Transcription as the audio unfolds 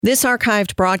This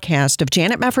archived broadcast of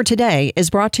Janet Mefford Today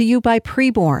is brought to you by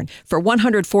Preborn. For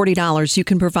 $140, you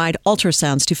can provide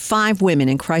ultrasounds to 5 women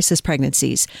in crisis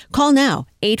pregnancies. Call now,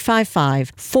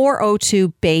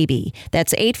 855-402-BABY.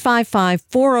 That's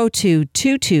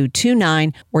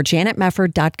 855-402-2229 or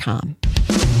janetmefford.com.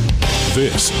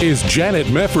 This is Janet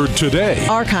Mefford Today.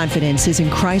 Our confidence is in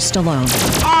Christ alone.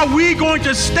 Are we going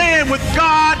to stand with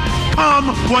God come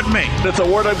what may? If the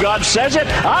Word of God says it,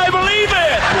 I believe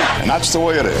it. And that's the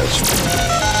way it is.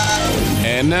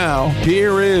 And now,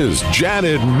 here is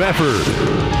Janet Mefford.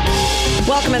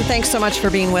 Welcome and thanks so much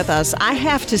for being with us. I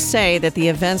have to say that the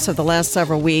events of the last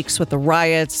several weeks with the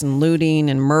riots and looting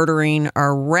and murdering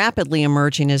are rapidly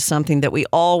emerging as something that we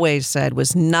always said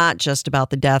was not just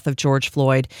about the death of George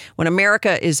Floyd. When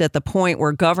America is at the point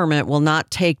where government will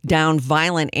not take down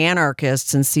violent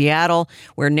anarchists in Seattle,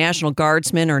 where National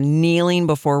Guardsmen are kneeling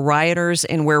before rioters,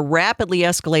 and where rapidly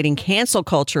escalating cancel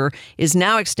culture is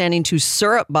now extending to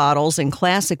syrup bottles and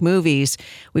classic movies,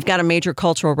 we've got a major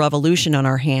cultural revolution on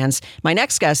our hands. My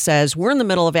next guest says we're in the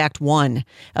middle of Act 1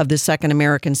 of the Second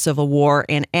American Civil War,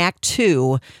 and Act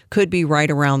 2 could be right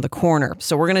around the corner.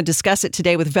 So we're going to discuss it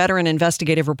today with veteran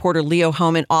investigative reporter Leo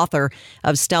Hohmann, author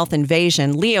of Stealth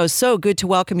Invasion. Leo, so good to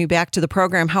welcome you back to the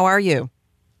program. How are you?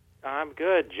 I'm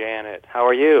good, Janet. How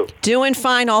are you? Doing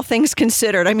fine, all things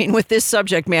considered. I mean, with this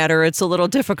subject matter, it's a little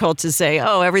difficult to say,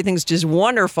 oh, everything's just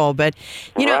wonderful. But,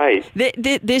 you know, right.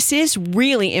 This is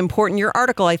really important. Your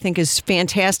article, I think, is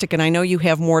fantastic, and I know you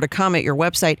have more to come at your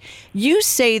website. You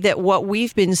say that what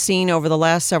we've been seeing over the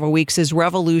last several weeks is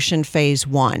Revolution Phase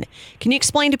 1. Can you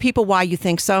explain to people why you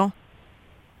think so?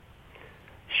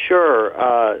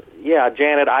 Sure. Yeah,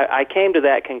 Janet, I came to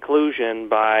that conclusion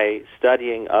by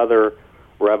studying other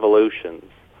revolutions,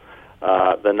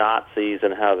 the Nazis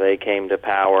and how they came to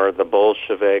power, the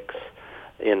Bolsheviks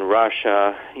in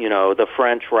Russia, you know, the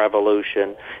French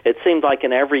Revolution. It seemed like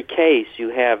in every case you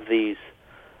have these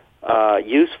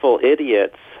useful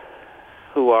idiots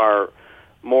who are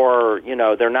more, you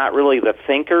know, they're not really the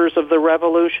thinkers of the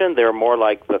revolution, they're more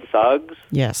like the thugs.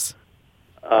 Yes.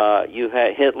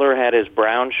 Hitler had his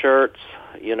brown shirts,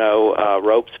 you know,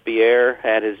 Robespierre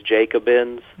had his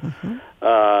Jacobins. Mm-hmm.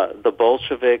 The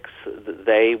Bolsheviks,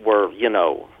 they were, you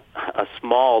know, a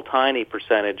small, tiny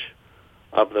percentage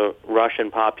of the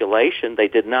Russian population. They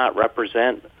did not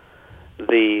represent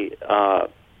the,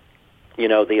 you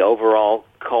know, the overall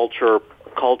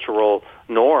cultural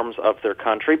norms of their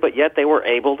country, but yet they were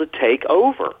able to take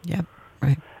over. Yep,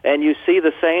 right. And you see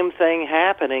the same thing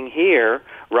happening here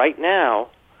right now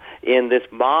in this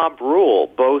mob rule,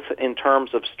 both in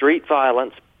terms of street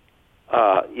violence,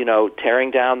 you know,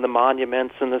 tearing down the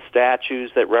monuments and the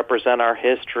statues that represent our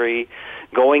history,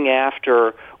 going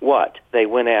after what? They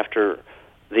went after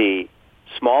the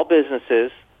small businesses.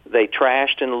 They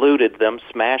trashed and looted them,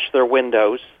 smashed their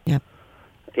windows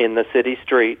in the city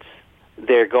streets.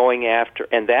 They're going after,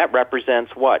 and that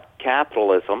represents what?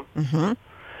 Capitalism. Mm-hmm.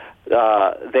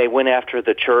 They went after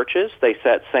the churches. They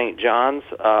set St. John's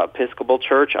Episcopal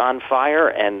Church on fire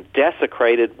and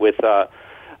desecrated with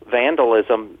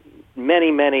vandalism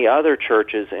many, many other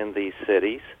churches in these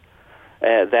cities.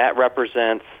 That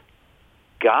represents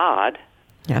God.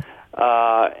 Yep.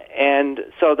 And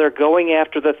so they're going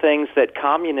after the things that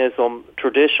communism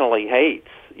traditionally hates,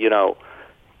 you know,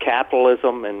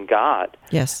 capitalism and God.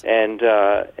 Yes. And,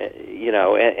 you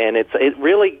know, and it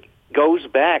really goes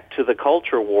back to the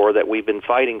culture war that we've been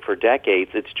fighting for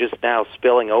decades. It's just now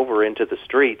spilling over into the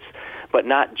streets, but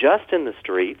not just in the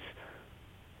streets.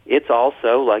 It's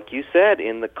also, like you said,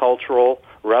 in the Cultural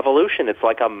Revolution. It's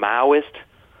like a Maoist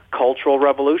cultural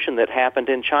revolution that happened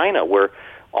in China, where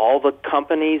all the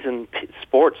companies and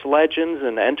sports legends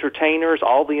and entertainers,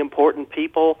 all the important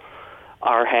people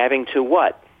are having to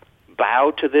what? Bow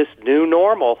to this new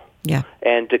normal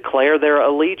and declare their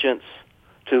allegiance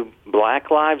to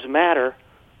Black Lives Matter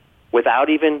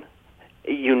without even,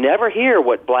 you never hear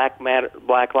what Black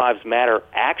Lives Matter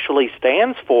actually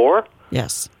stands for.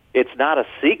 Yes. It's not a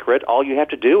secret. All you have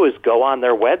to do is go on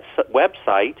their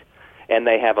website, and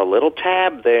they have a little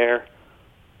tab there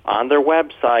on their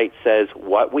website says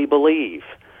what we believe.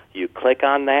 You click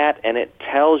on that, and it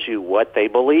tells you what they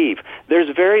believe. There's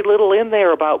very little in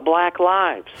there about Black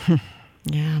lives.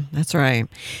 Yeah, that's right.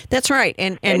 That's right.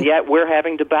 And yet we're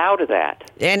having to bow to that.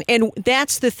 And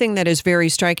that's the thing that is very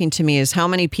striking to me is how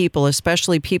many people,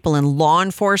 especially people in law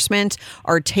enforcement,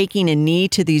 are taking a knee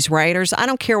to these rioters. I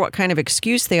don't care what kind of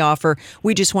excuse they offer.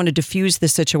 We just want to diffuse the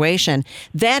situation.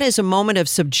 That is a moment of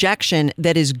subjection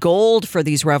that is gold for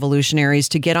these revolutionaries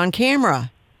to get on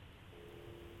camera.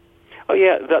 Oh,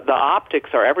 yeah. The optics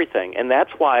are everything. And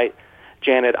that's why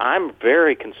Janet, I'm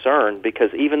very concerned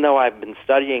because even though I've been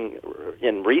studying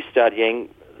and restudying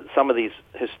some of these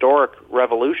historic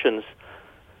revolutions,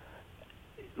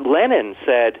 Lenin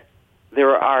said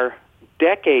there are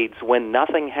decades when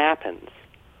nothing happens,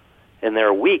 and there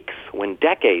are weeks when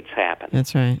decades happen.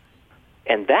 That's right.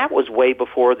 And that was way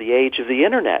before the age of the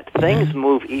Internet. Things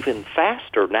move even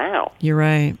faster now. You're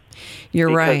right.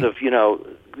 Because of,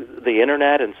 the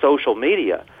Internet and social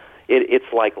media.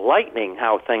 It's like lightning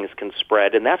how things can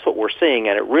spread, and that's what we're seeing.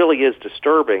 And it really is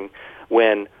disturbing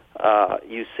when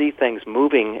you see things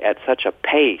moving at such a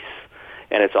pace,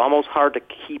 and it's almost hard to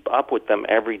keep up with them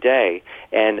every day.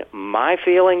 And my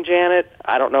feeling, Janet,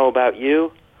 I don't know about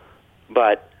you,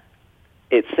 but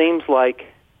it seems like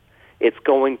it's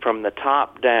going from the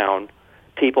top down,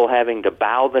 people having to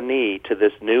bow the knee to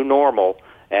this new normal,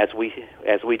 as we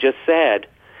just said.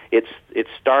 It's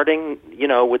starting,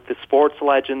 with the sports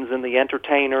legends and the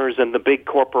entertainers and the big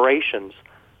corporations.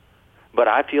 But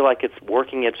I feel like it's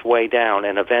working its way down,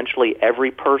 and eventually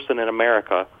every person in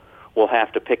America will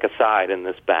have to pick a side in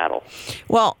this battle.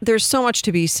 Well, there's so much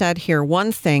to be said here.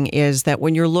 One thing is that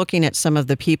when you're looking at some of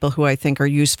the people who I think are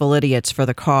useful idiots for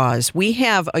the cause, we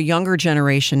have a younger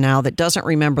generation now that doesn't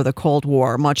remember the Cold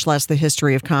War, much less the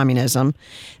history of communism.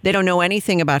 They don't know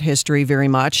anything about history very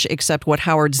much, except what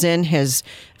Howard Zinn has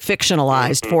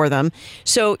fictionalized for them.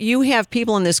 So you have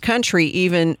people in this country,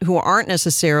 even who aren't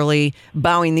necessarily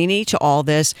bowing the knee to all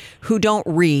this, who don't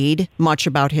read much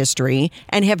about history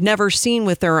and have never seen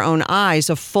with their own eyes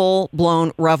a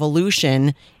full-blown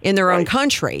revolution in their own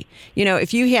country.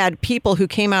 If you had people who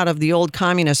came out of the old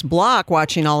communist bloc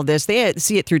watching all of this, they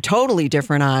see it through totally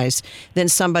different eyes than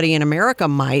somebody in America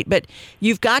might. But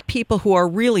you've got people who are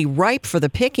really ripe for the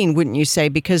picking, wouldn't you say,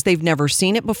 because they've never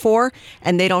seen it before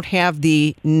and they don't have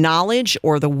the knowledge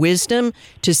or the wisdom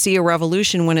to see a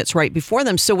revolution when it's right before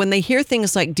them. So when they hear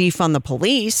things like defund the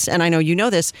police, and I know you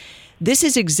know this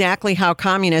is exactly how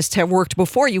communists have worked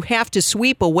before. You have to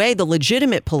sweep away the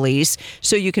legitimate police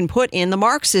so you can put in the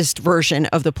Marxist version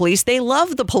of the police. They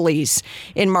love the police.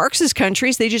 In Marxist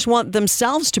countries, they just want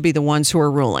themselves to be the ones who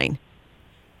are ruling.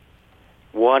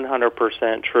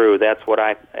 100% true. That's what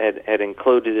I had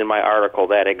included in my article,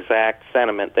 that exact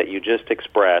sentiment that you just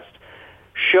expressed.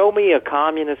 Show me a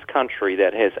communist country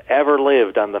that has ever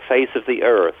lived on the face of the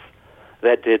earth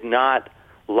that did not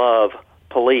love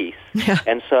police.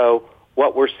 And so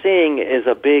what we're seeing is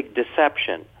a big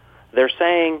deception. They're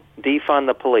saying defund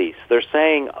the police. They're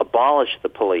saying abolish the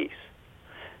police.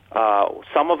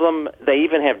 Some of them, they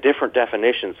even have different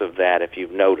definitions of that, if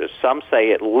you've noticed. Some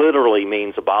say it literally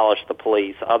means abolish the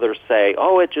police. Others say,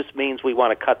 it just means we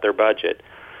want to cut their budget.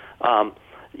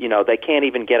 They can't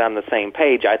even get on the same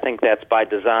page. I think that's by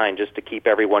design, just to keep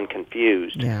everyone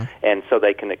confused. Yeah. And so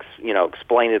they can,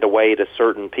 explain it away to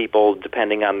certain people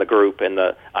depending on the group and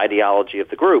the ideology of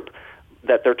the group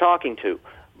that they're talking to.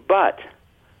 But,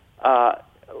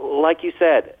 like you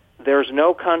said, there's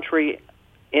no country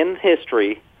in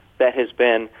history that has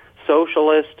been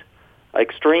socialist,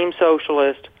 extreme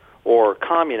socialist, or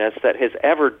communist that has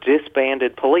ever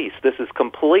disbanded police. This is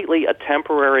completely a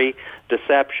temporary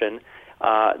deception.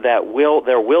 There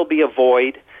will be a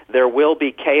void, there will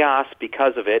be chaos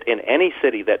because of it in any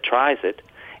city that tries it,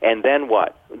 and then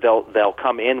what? They'll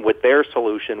come in with their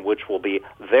solution, which will be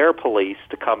their police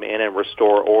to come in and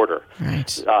restore order. Right.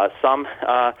 Some,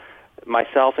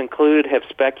 myself included, have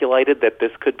speculated that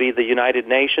this could be the United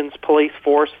Nations police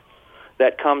force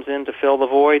that comes in to fill the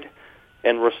void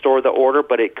and restore the order,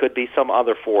 but it could be some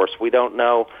other force. We don't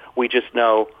know. We just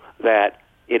know that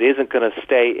it isn't going to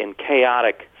stay in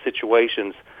chaotic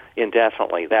situations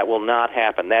indefinitely. That will not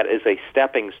happen. That is a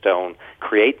stepping stone.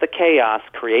 Create the chaos,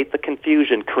 create the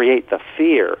confusion, create the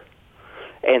fear,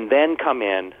 and then come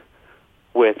in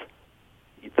with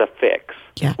the fix,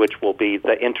 which will be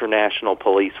the international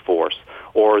police force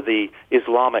or the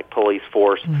Islamic police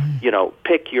force.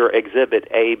 Pick your exhibit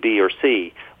A, B, or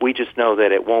C. We just know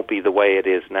that it won't be the way it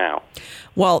is now.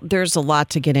 Well, there's a lot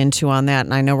to get into on that,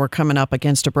 and I know we're coming up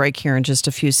against a break here in just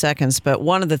a few seconds, but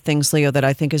one of the things, Leo, that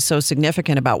I think is so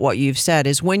significant about what you've said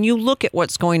is when you look at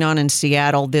what's going on in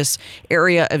Seattle, this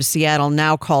area of Seattle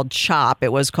now called CHOP,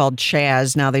 it was called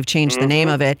Chaz, now they've changed the name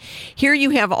of it. Here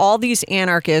you have all these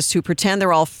anarchists who pretend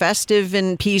they're all festive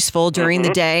and peaceful during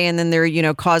the day, and then they're,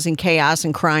 causing chaos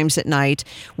and crimes at night.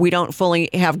 We don't fully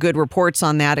have good reports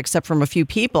on that except from a few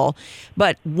people.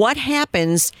 But what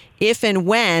happens if and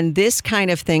when this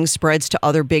kind of thing spreads to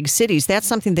other big cities? That's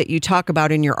something that you talk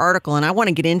about in your article, and I want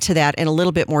to get into that in a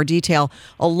little bit more detail,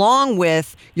 along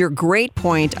with your great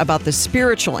point about the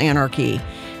spiritual anarchy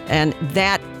and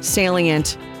that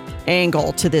salient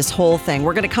angle to this whole thing.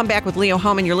 We're going to come back with Leo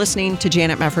Hohmann. You're listening to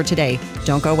Janet Mefford Today.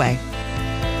 Don't go away.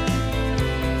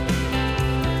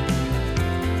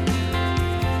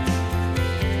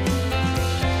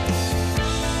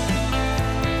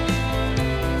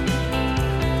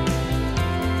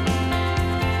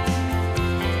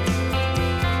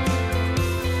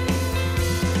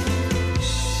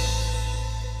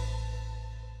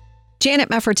 Janet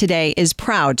Mefford Today is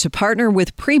proud to partner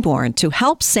with Preborn to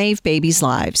help save babies'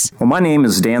 lives. Well, my name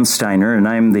is Dan Steiner, and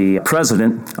I'm the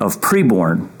president of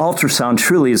Preborn. Ultrasound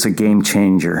truly is a game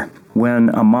changer. When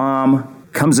a mom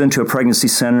comes into a pregnancy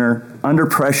center under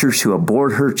pressure to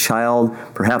abort her child,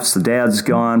 perhaps the dad's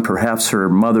gone, perhaps her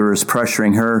mother is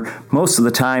pressuring her. Most of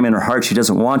the time in her heart she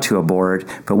doesn't want to abort,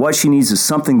 but what she needs is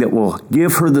something that will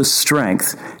give her the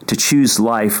strength to choose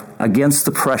life against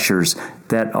the pressures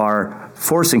that are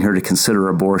forcing her to consider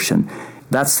abortion.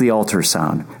 That's the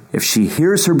ultrasound. If she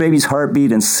hears her baby's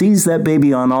heartbeat and sees that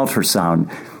baby on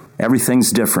ultrasound,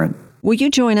 everything's different. Will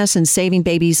you join us in saving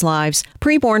babies' lives?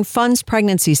 Preborn funds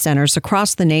pregnancy centers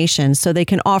across the nation so they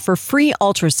can offer free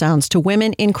ultrasounds to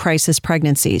women in crisis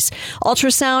pregnancies.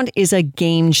 Ultrasound is a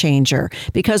game changer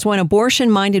because when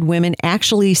abortion-minded women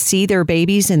actually see their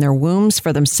babies in their wombs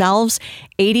for themselves,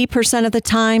 80% of the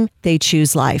time, they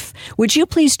choose life. Would you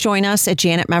please join us at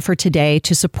Janet Mefford Today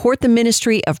to support the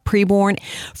ministry of Preborn?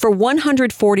 For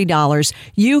 $140,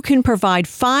 you can provide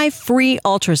 5 free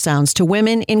ultrasounds to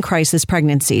women in crisis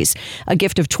pregnancies. A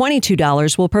gift of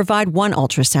 $22 will provide 1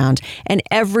 ultrasound, and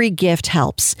every gift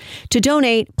helps. To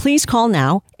donate, please call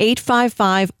now,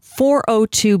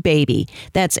 855-402-BABY.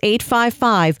 That's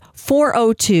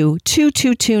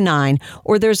 855-402-2229,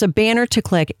 or there's a banner to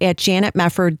click at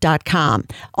janetmefford.com.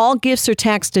 All gifts are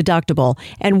tax deductible,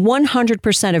 and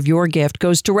 100% of your gift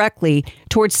goes directly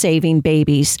towards saving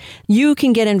babies. You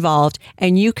can get involved,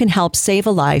 and you can help save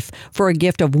a life for a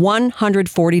gift of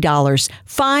 $140.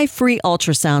 5 free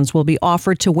ultrasounds will be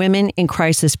offered to women in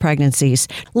crisis pregnancies.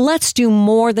 Let's do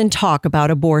more than talk about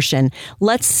abortion.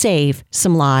 Let's save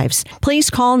some lives.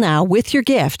 Please call now with your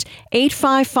gift,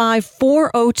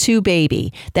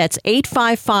 855-402-BABY. That's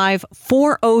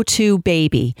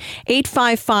 855-402-BABY.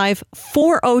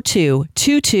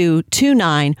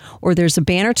 855-402-2229, or there's a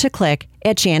banner to click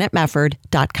at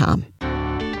janetmefford.com.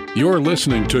 You're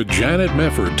listening to Janet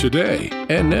Mefford Today.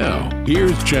 And now,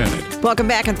 here's Janet. Welcome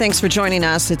back, and thanks for joining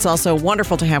us. It's also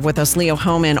wonderful to have with us Leo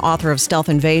Hohmann, author of Stealth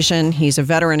Invasion. He's a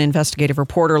veteran investigative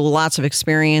reporter, lots of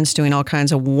experience doing all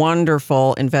kinds of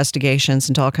wonderful investigations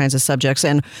into all kinds of subjects.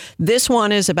 And this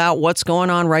one is about what's going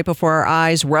on right before our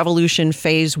eyes. Revolution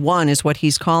Phase 1 is what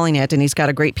he's calling it, and he's got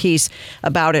a great piece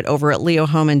about it over at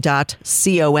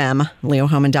leohohmann.com,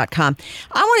 leohohmann.com.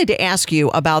 I wanted to ask you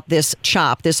about this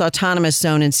CHOP, this autonomous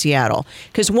zone in Seattle,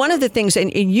 because one of the things,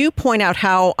 and you point out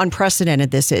how unprecedented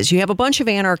this is. You have a bunch of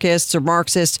anarchists or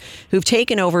Marxists who've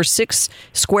taken over 6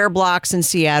 square blocks in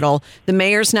Seattle. The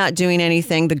mayor's not doing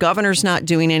anything. The governor's not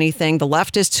doing anything. The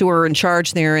leftists who are in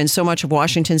charge there in so much of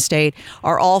Washington state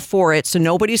are all for it, so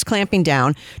nobody's clamping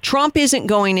down. Trump isn't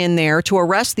going in there to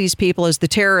arrest these people as the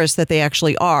terrorists that they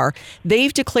actually are.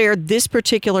 They've declared this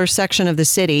particular section of the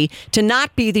city to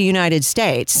not be the United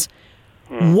States.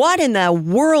 What in the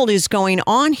world is going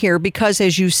on here? Because,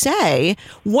 as you say,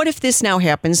 what if this now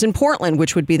happens in Portland,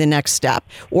 which would be the next step,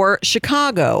 or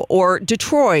Chicago, or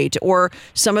Detroit, or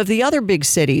some of the other big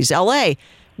cities, L.A.?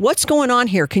 What's going on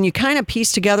here? Can you kind of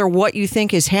piece together what you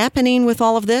think is happening with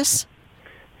all of this?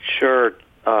 Sure,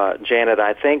 Janet.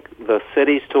 I think the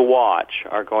cities to watch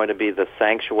are going to be the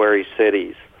sanctuary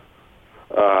cities,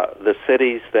 the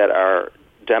cities that are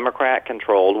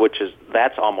Democrat-controlled,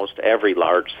 that's almost every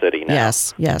large city now.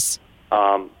 Yes.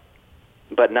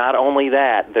 But not only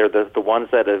that, they're the ones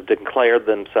that have declared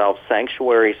themselves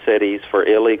sanctuary cities for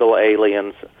illegal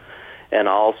aliens and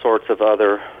all sorts of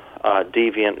other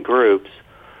deviant groups.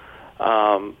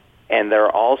 And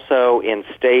they're also in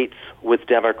states with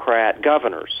Democrat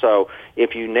governors. So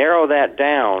if you narrow that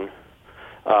down,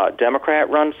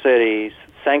 Democrat-run cities,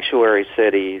 sanctuary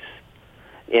cities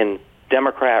in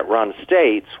Democrat-run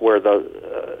states where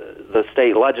the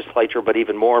state legislature, but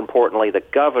even more importantly, the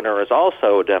governor is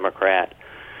also a Democrat,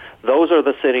 those are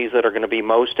the cities that are going to be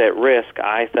most at risk,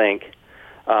 I think,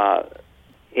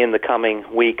 in the coming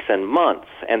weeks and months.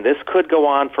 And this could go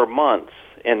on for months,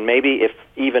 and maybe if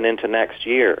even into next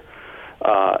year.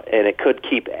 And it could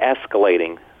keep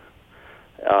escalating,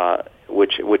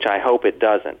 which I hope it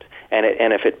doesn't.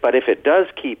 But if it does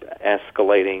keep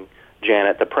escalating,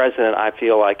 Janet, the president, I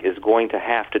feel like, is going to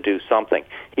have to do something.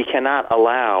 He cannot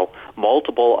allow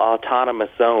multiple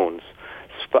autonomous zones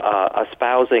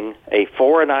espousing a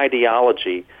foreign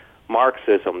ideology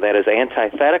Marxism that is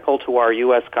antithetical to our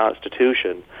U.S.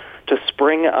 Constitution to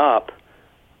spring up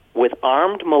with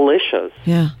armed militias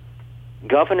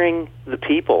governing the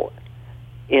people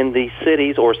in the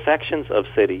cities or sections of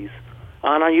cities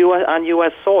on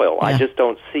U.S. soil. I just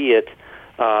don't see it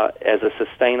as a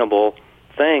sustainable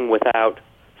thing without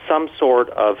some sort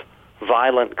of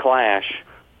violent clash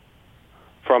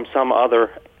from some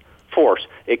other force.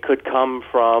 It could come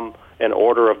from an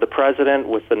order of the president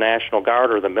with the National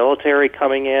Guard or the military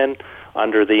coming in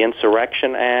under the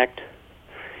Insurrection Act.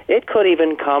 It could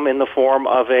even come in the form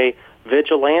of a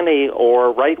vigilante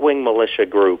or right-wing militia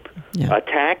group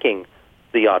attacking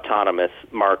the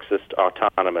Marxist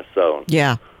autonomous zone.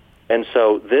 Yeah. And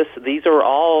so these are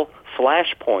all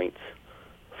flashpoints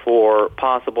for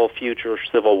possible future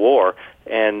civil war.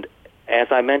 And as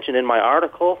I mentioned in my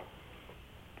article,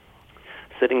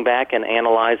 sitting back and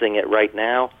analyzing it right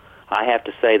now, I have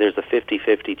to say there's a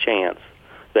 50-50 chance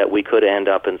that we could end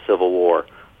up in civil war,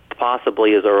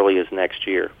 possibly as early as next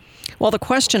year. Well, the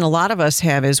question a lot of us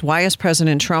have is, why is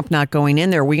President Trump not going in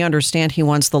there? We understand he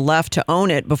wants the left to own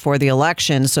it before the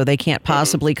election, so they can't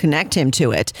possibly connect him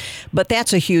to it. But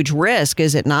that's a huge risk,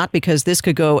 is it not? Because this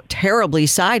could go terribly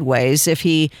sideways if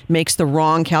he makes the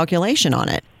wrong calculation on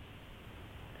it.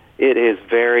 It is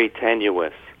very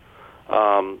tenuous.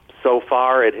 So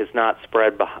far, it has not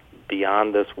spread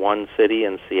beyond this one city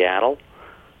in Seattle.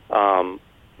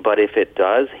 But if it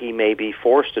does, he may be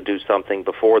forced to do something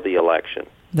before the election.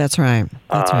 That's right.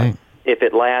 That's right. If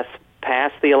it lasts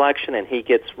past the election and he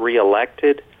gets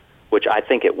reelected, which I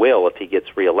think it will if he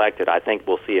gets reelected, I think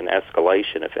we'll see an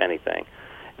escalation, if anything.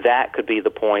 That could be the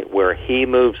point where he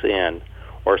moves in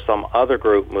or some other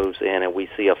group moves in and we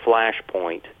see a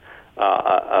flashpoint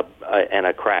and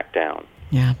a crackdown.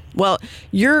 Yeah. Well,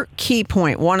 your key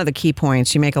point, one of the key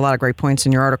points, you make a lot of great points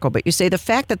in your article, but you say the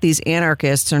fact that these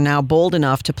anarchists are now bold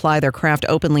enough to ply their craft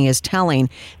openly is telling.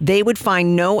 They would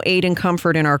find no aid and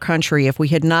comfort in our country if we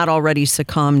had not already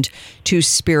succumbed to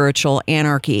spiritual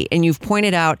anarchy. And you've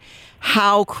pointed out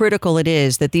how critical it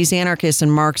is that these anarchists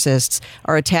and Marxists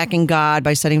are attacking God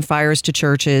by setting fires to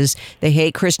churches. They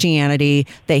hate Christianity.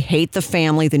 They hate the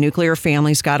family. The nuclear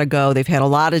family's got to go. They've had a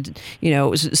lot of,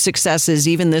 successes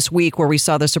even this week where we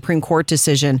saw the Supreme Court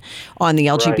decision on the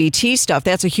LGBT stuff.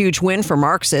 That's a huge win for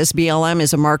Marxists. BLM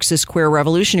is a Marxist queer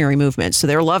revolutionary movement, so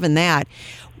they're loving that.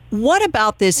 What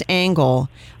about this angle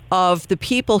of the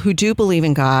people who do believe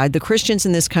in God, the Christians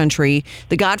in this country,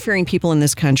 the God-fearing people in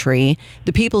this country,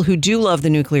 the people who do love the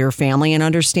nuclear family and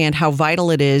understand how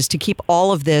vital it is to keep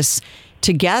all of this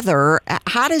together?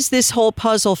 How does this whole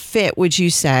puzzle fit, would you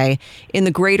say, in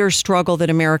the greater struggle that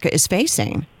America is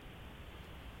facing?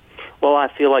 Well, I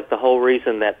feel like the whole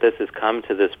reason that this has come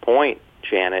to this point,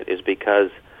 Janet, is because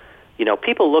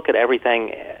people look at everything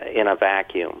in a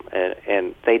vacuum,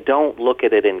 and they don't look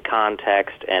at it in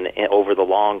context and over the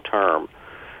long term.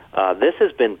 This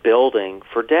has been building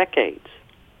for decades.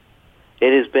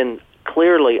 It has been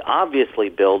obviously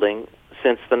building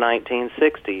since the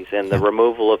 1960s, and the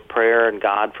removal of prayer and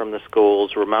God from the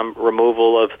schools,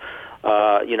 removal of,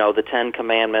 the Ten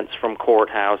Commandments from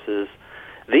courthouses.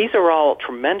 These are all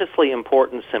tremendously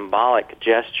important symbolic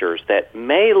gestures that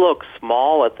may look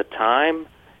small at the time,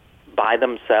 by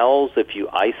themselves if you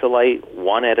isolate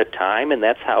one at a time, and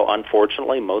that's how,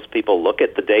 unfortunately, most people look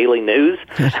at the daily news.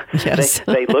 Yes.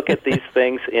 They look at these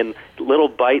things in little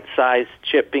bite-sized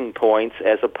chipping points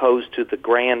as opposed to the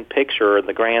grand picture and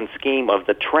the grand scheme of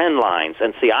the trend lines.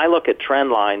 And see, I look at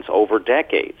trend lines over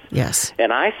decades. Yes.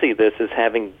 And I see this as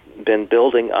having been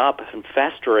building up and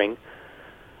festering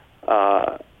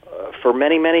for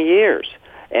many, many years.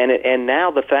 And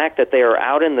now the fact that they are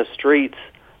out in the streets,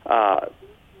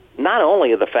 not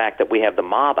only the fact that we have the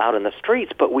mob out in the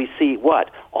streets, but we see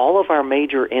all of our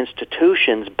major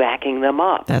institutions backing them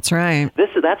up. That's right.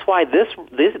 That's why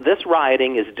this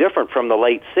rioting is different from the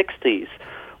late 60s,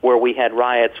 where we had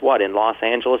riots in Los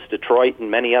Angeles, Detroit, and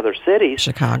many other cities,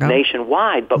 Chicago,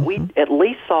 nationwide. But we at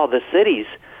least saw the cities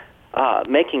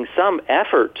making some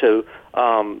effort to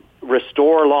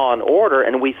restore law and order,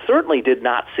 and we certainly did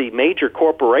not see major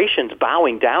corporations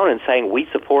bowing down and saying we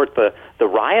support the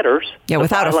rioters,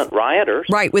 violent rioters.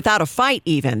 Right, without a fight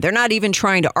even. They're not even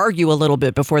trying to argue a little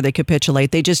bit before they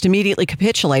capitulate. They just immediately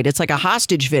capitulate. It's like a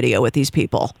hostage video with these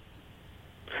people.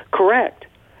 Correct.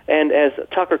 And as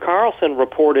Tucker Carlson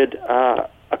reported a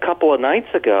couple of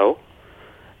nights ago,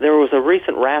 there was a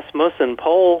recent Rasmussen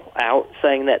poll out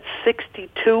saying that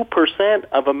 62%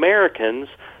 of Americans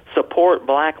support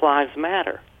Black Lives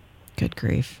Matter. Good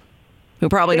grief. Who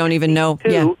probably don't even know.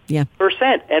 Yeah.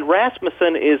 And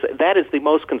Rasmussen is the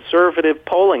most conservative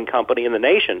polling company in the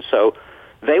nation. So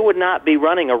they would not be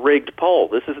running a rigged poll.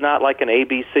 This is not like an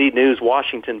ABC News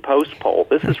Washington Post poll.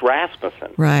 This is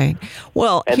Rasmussen. Right.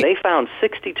 Well, and they found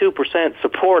 62%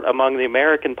 support among the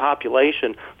American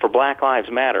population for Black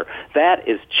Lives Matter. That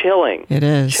is chilling. It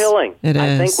is. Chilling.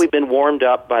 I think we've been warmed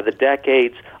up by the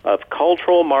decades of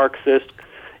cultural Marxist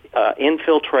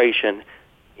infiltration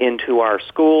into our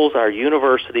schools, our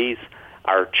universities,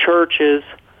 our churches,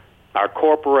 our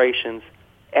corporations.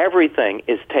 Everything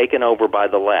is taken over by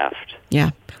the left. Yeah.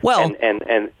 Well,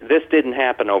 and this didn't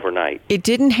happen overnight. It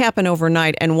didn't happen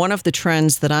overnight. And one of the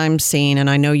trends that I'm seeing, and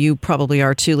I know you probably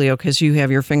are too, Leo, because you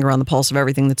have your finger on the pulse of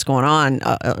everything that's going on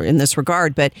in this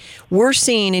regard, but we're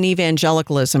seeing in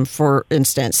evangelicalism, for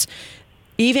instance,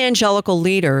 evangelical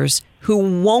leaders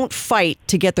who won't fight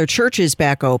to get their churches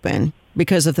back open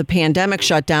because of the pandemic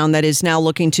shutdown that is now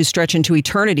looking to stretch into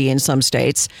eternity in some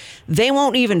states. They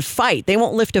won't even fight. They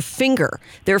won't lift a finger.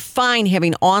 They're fine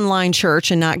having online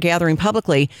church and not gathering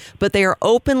publicly, but they are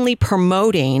openly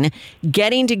promoting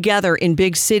getting together in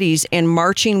big cities and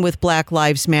marching with Black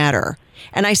Lives Matter.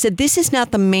 And I said, this is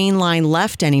not the mainline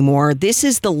left anymore. This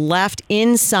is the left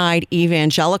inside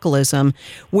evangelicalism,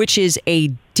 which is a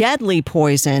deadly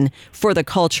poison for the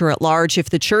culture at large if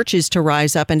the church is to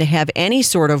rise up and to have any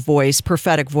sort of voice,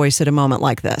 prophetic voice at a moment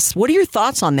like this. What are your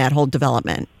thoughts on that whole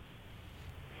development?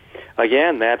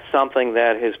 Again, that's something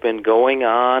that has been going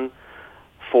on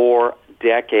for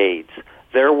decades.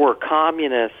 There were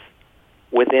communists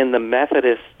within the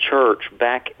Methodist Church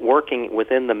working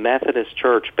within the Methodist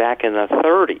Church back in the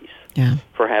 30s,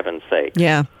 for heaven's sake.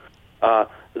 Yeah.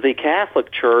 The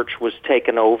Catholic Church was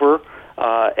taken over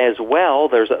as well.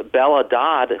 There's Bella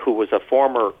Dodd, who was a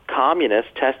former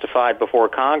communist, testified before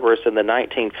Congress in the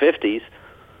 1950s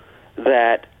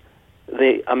that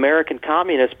the American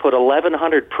communists put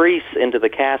 1,100 priests into the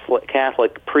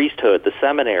Catholic priesthood, the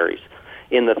seminaries,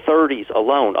 in the 30s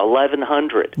alone,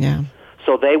 1,100. Yeah.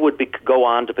 So they would go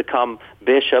on to become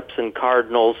bishops and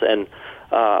cardinals and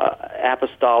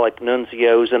apostolic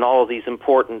nuncios and all of these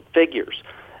important figures.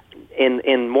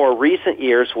 In more recent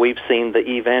years, we've seen the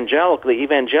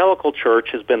evangelical church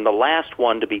has been the last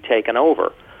one to be taken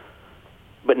over.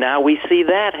 But now we see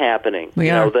that happening.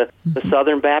 The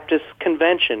Southern Baptist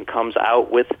Convention comes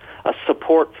out with a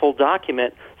supportful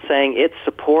document saying it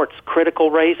supports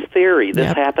critical race theory.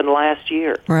 This happened last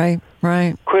year. Right.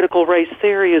 Critical race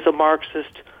theory is a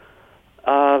Marxist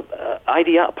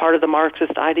part of the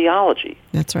Marxist ideology.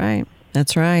 That's right.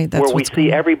 That's where we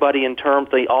see everybody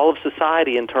all of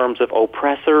society in terms of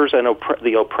oppressors and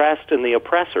the oppressed and the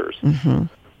oppressors. Mm-hmm.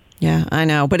 Yeah, I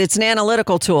know. But it's an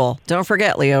analytical tool. Don't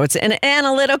forget, Leo, it's an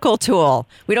analytical tool.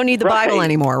 We don't need the Bible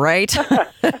anymore, right?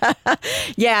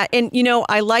 Yeah, and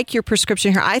I like your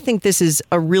prescription here. I think this is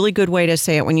a really good way to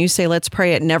say it. When you say, let's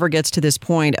pray it never gets to this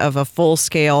point of a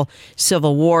full-scale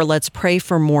civil war, let's pray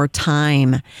for more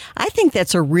time. I think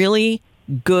that's a really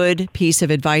good piece of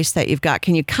advice that you've got.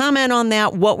 Can you comment on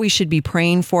that, what we should be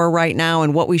praying for right now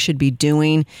and what we should be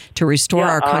doing to restore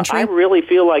our country? I really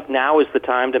feel like now is the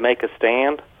time to make a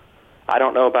stand. I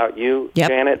don't know about you,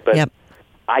 Janet, but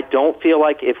I don't feel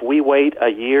like if we wait a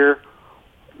year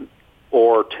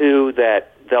or two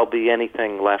that there'll be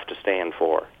anything left to stand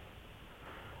for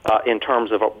in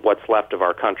terms of what's left of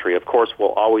our country. Of course,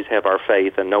 we'll always have our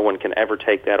faith, and no one can ever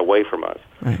take that away from us.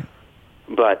 Right.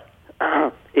 But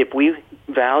if we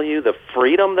value the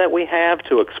freedom that we have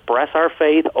to express our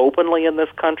faith openly in this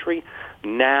country,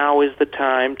 now is the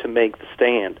time to make the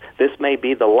stand. This may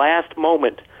be the last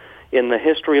moment in the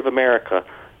history of America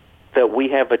that we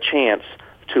have a chance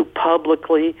to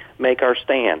publicly make our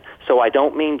stand. So I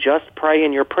don't mean just pray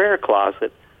in your prayer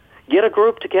closet. Get a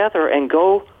group together and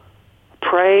go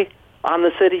pray on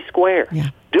the city square.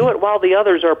 Yeah. Do it while the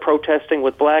others are protesting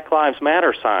with Black Lives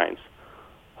Matter signs.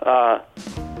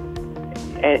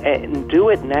 And do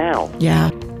it now.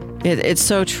 Yeah. It's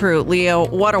so true. Leo,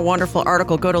 what a wonderful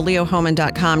article. Go to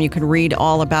leohohmann.com. You can read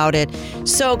all about it.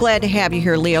 So glad to have you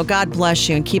here, Leo. God bless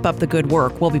you and keep up the good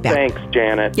work. We'll be back. Thanks,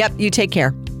 Janet. Yep, you take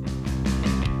care.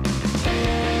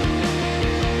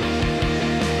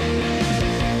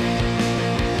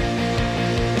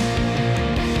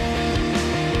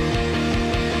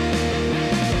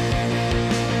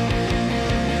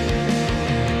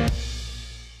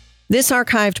 This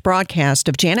archived broadcast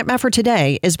of Janet Mefford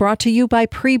Today is brought to you by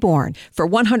Preborn. For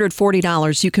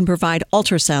 $140, you can provide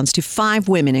ultrasounds to 5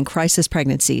 women in crisis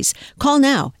pregnancies. Call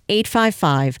now,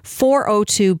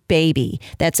 855-402-BABY.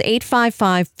 That's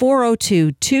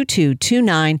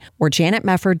 855-402-2229 or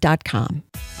janetmefford.com.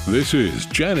 This is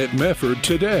Janet Mefford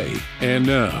Today. And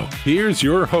now, here's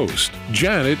your host,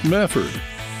 Janet Mefford.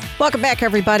 Welcome back,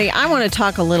 everybody. I want to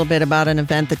talk a little bit about an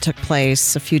event that took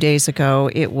place a few days ago.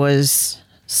 It was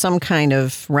some kind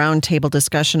of roundtable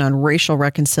discussion on racial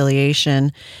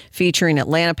reconciliation featuring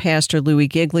Atlanta pastor Louis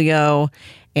Giglio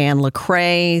and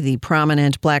Lecrae, the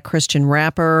prominent Black Christian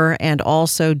rapper, and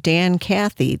also Dan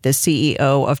Cathy, the CEO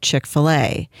of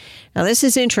Chick-fil-A. Now, this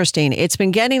is interesting. It's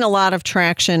been getting a lot of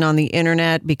traction on the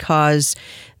internet because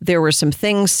there were some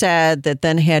things said that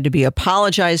then had to be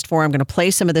apologized for. I'm going to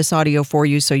play some of this audio for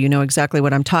you so you know exactly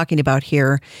what I'm talking about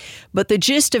here. But the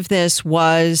gist of this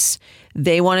was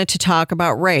they wanted to talk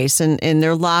about race, and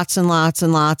there are lots and lots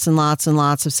and lots and lots and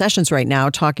lots of sessions right now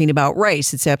talking about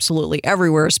race. It's absolutely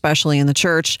everywhere, especially in the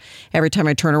church. Every time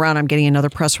I turn around, I'm getting another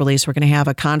press release. We're going to have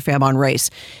a confab on race.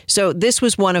 So this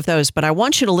was one of those, but I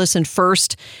want you to listen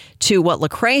first to what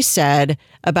Lecrae said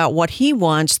about what he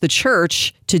wants the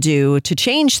church to do to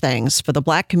change things for the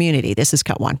Black community. This is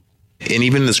cut one. And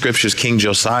even in the scriptures, King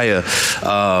Josiah,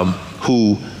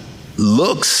 who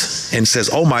looks and says,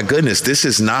 oh my goodness, this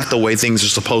is not the way things are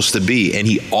supposed to be. And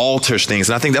he alters things.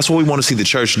 And I think that's what we want to see the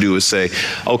church do, is say,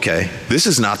 okay, this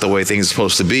is not the way things are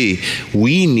supposed to be.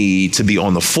 We need to be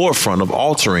on the forefront of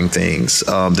altering things.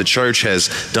 The church has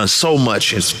done so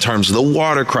much in terms of the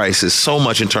water crisis, so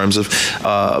much in terms of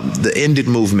the ended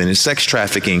movement and sex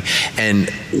trafficking,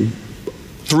 and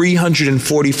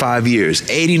 345 years,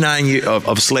 89 years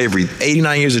of slavery,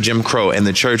 89 years of Jim Crow, and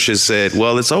the church has said,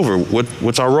 well, it's over.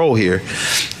 What's our role here?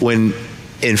 When,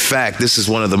 in fact, this is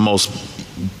one of the most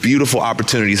beautiful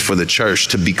opportunities for the church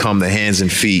to become the hands and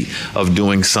feet of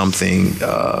doing something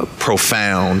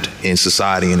profound in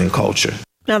society and in culture.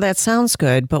 Now, that sounds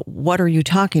good, but what are you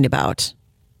talking about?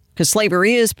 Because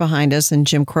slavery is behind us and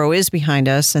Jim Crow is behind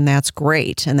us, and that's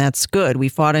great and that's good. We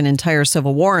fought an entire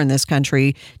civil war in this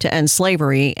country to end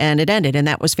slavery, and it ended, and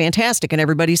that was fantastic, and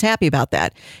everybody's happy about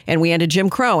that. And we ended Jim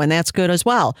Crow, and that's good as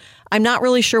well. I'm not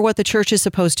really sure what the church is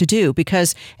supposed to do,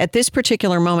 because at this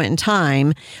particular moment in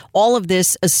time, all of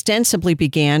this ostensibly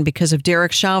began because of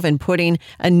Derek Chauvin putting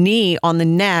a knee on the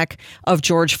neck of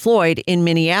George Floyd in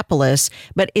Minneapolis.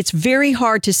 But it's very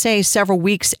hard to say several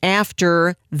weeks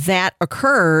after that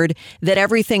occurred that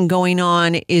everything going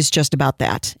on is just about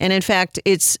that. And in fact,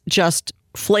 it's just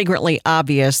flagrantly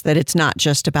obvious that it's not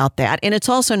just about that. And it's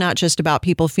also not just about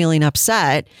people feeling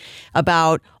upset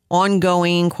about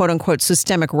ongoing, quote unquote,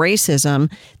 systemic racism.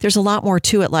 There's a lot more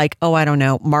to it, like, oh, I don't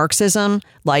know, Marxism,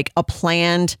 like a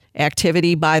planned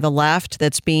activity by the left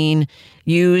that's being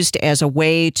used as a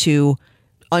way to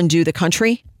undo the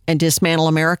country and dismantle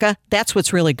America. That's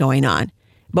what's really going on.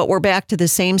 But we're back to the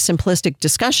same simplistic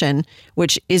discussion,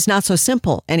 which is not so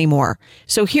simple anymore.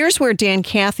 So here's where Dan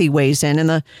Cathy weighs in. And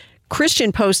the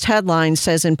Christian Post headline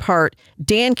says, in part,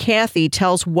 Dan Cathy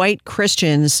tells white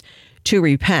Christians to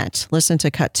repent. Listen to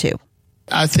cut 2.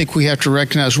 I think we have to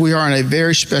recognize we are in a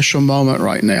very special moment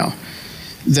right now,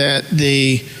 that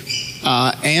the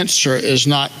answer is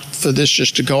not for this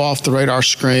just to go off the radar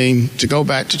screen, to go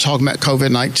back to talking about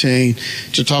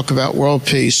COVID-19, to talk about world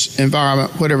peace,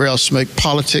 environment, whatever else, to make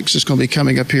politics is going to be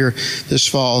coming up here this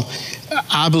fall.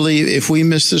 I believe if we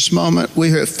miss this moment,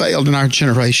 we have failed in our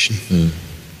generation.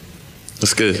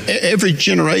 That's good. Every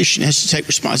generation has to take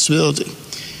responsibility.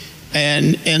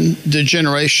 And in the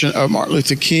generation of Martin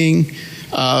Luther King,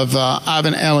 of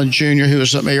Ivan Allen Jr., who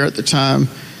was the mayor at the time,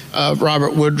 of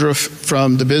Robert Woodruff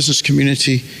from the business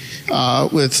community,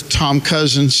 with Tom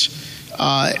Cousins,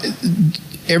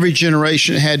 every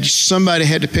generation somebody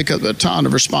had to pick up the baton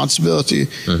of responsibility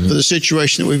for the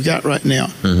situation that we've got right now.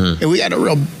 And we got a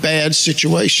real bad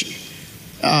situation.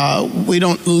 We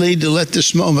don't need to let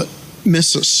this moment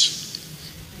miss us.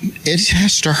 It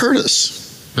has to hurt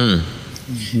us.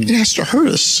 It has to hurt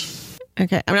us.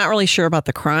 Okay. I'm not really sure about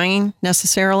the crying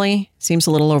necessarily. Seems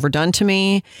a little overdone to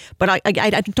me. But I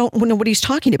don't know what he's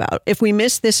talking about. If we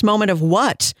miss this moment of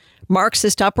what?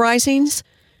 Marxist uprisings?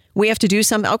 We have to do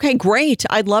something. Okay, great.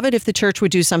 I'd love it if the church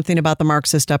would do something about the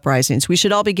Marxist uprisings. We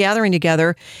should all be gathering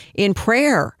together in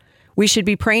prayer. We should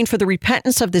be praying for the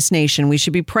repentance of this nation. We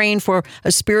should be praying for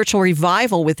a spiritual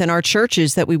revival within our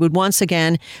churches, that we would once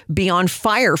again be on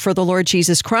fire for the Lord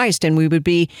Jesus Christ, and we would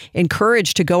be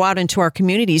encouraged to go out into our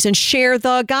communities and share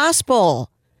the gospel.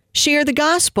 Share the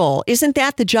gospel. Isn't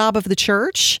that the job of the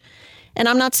church? And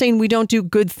I'm not saying we don't do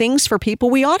good things for people.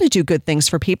 We ought to do good things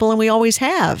for people, and we always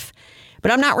have.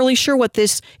 But I'm not really sure what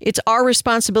it's our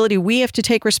responsibility. We have to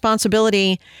take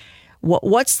responsibility.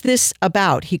 What's this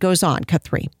about? He goes on, cut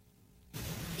 3.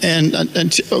 And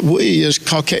until we as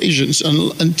Caucasians,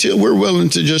 until we're willing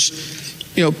to just,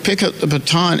 pick up the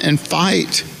baton and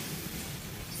fight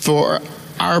for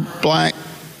our Black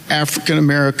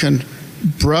African-American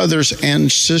brothers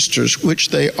and sisters, which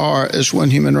they are as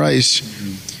one human race,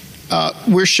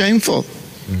 we're shameful.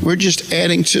 We're just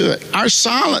adding to it. Our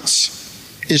silence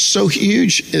is so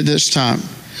huge at this time.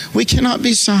 We cannot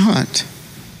be silent.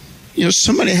 You know,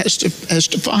 somebody has to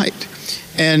fight.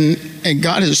 And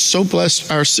God has so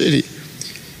blessed our city.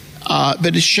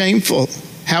 But it's shameful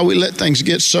how we let things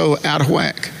get so out of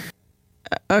whack.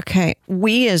 Okay,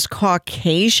 we as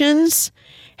Caucasians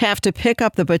have to pick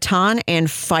up the baton and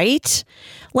fight.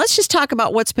 Let's just talk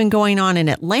about what's been going on in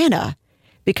Atlanta,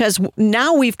 because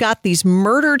now we've got these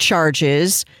murder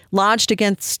charges lodged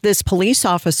against this police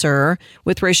officer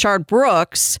with Rayshard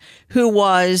Brooks, who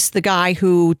was the guy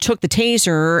who took the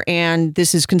taser, and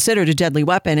this is considered a deadly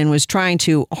weapon, and was trying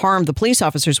to harm the police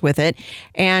officers with it.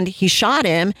 And he shot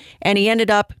him, and he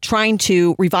ended up trying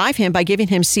to revive him by giving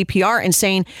him CPR and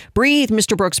saying, "Breathe,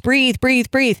 Mr. Brooks, breathe, breathe,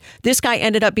 breathe." This guy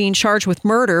ended up being charged with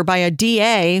murder by a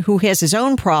DA who has his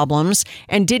own problems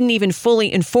and didn't even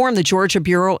fully inform the Georgia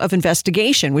Bureau of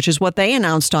Investigation, which is what they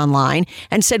announced online,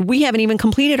 and said, "We haven't even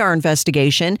completed our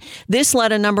investigation." This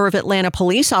led a number of Atlanta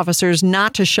police officers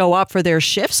not to show up for their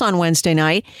shifts on Wednesday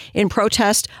night in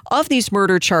protest of these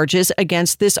murder charges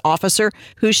against this officer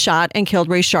who shot and killed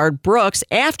Rayshard Brooks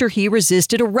after he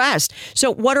resisted arrest.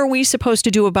 So what are we supposed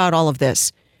to do about all of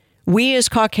this? We as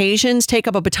Caucasians take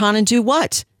up a baton and do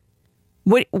what?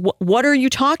 What are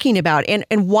you talking about? And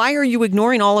why are you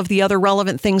ignoring all of the other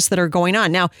relevant things that are going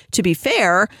on? Now, to be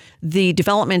fair, the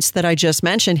developments that I just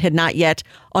mentioned had not yet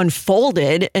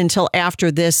unfolded until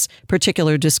after this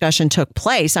particular discussion took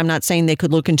place. I'm not saying they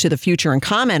could look into the future and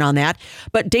comment on that,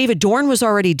 but David Dorn was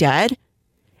already dead.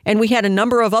 And we had a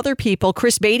number of other people.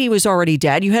 Chris Beatty was already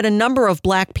dead. You had a number of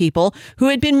black people who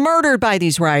had been murdered by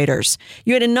these rioters.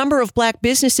 You had a number of black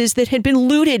businesses that had been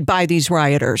looted by these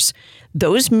rioters.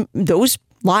 Those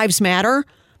lives matter.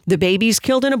 The babies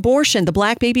killed in abortion, the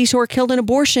black babies who are killed in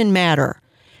abortion matter.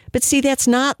 But see, that's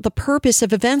not the purpose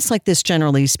of events like this,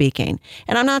 generally speaking.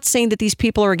 And I'm not saying that these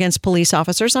people are against police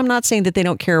officers. I'm not saying that they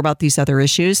don't care about these other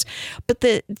issues. But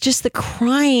the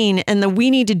crying and the we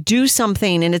need to do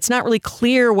something, and it's not really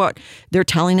clear what they're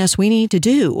telling us we need to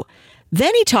do.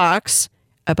 Then he talks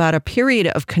about a period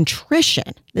of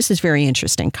contrition. This is very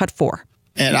interesting. Cut 4.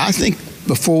 And I think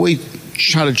before we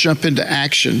try to jump into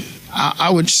action, I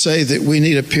would say that we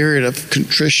need a period of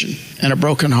contrition and a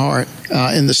broken heart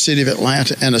in the city of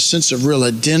Atlanta, and a sense of real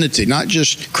identity, not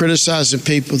just criticizing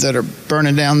people that are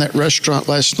burning down that restaurant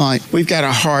last night. We've got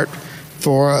a heart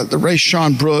for the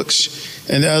Rayshard Brooks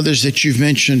and the others that you've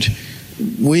mentioned.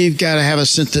 We've got to have a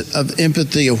sense of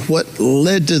empathy of what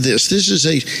led to this. This is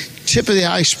a tip of the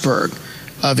iceberg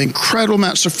of incredible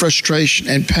amounts of frustration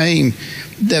and pain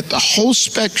that the whole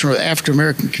spectrum of the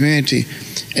African-American community,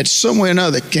 in some way or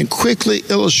another, can quickly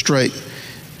illustrate,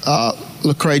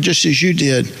 Lecrae, just as you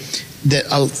did,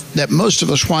 that most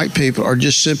of us white people are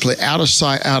just simply out of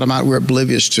sight, out of mind. We're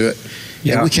oblivious to it.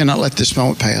 Yeah. And we cannot let this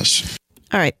moment pass.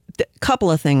 All right. A couple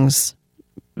of things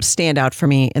stand out for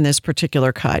me in this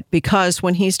particular cut, because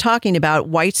when he's talking about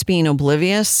whites being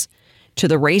oblivious to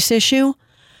the race issue,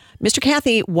 Mr.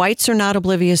 Cathy, whites are not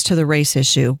oblivious to the race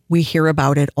issue. We hear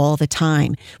about it all the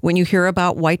time. When you hear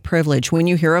about white privilege, when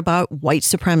you hear about white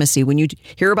supremacy, when you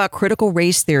hear about critical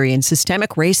race theory and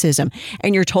systemic racism,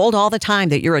 and you're told all the time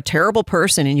that you're a terrible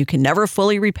person and you can never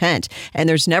fully repent, and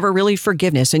there's never really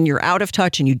forgiveness, and you're out of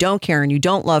touch, and you don't care, and you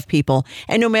don't love people,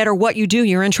 and no matter what you do,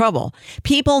 you're in trouble.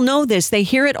 People know this. They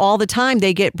hear it all the time.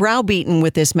 They get browbeaten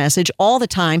with this message all the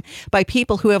time by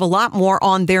people who have a lot more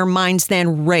on their minds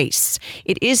than race.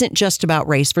 It isn't just about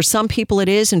race. For some people it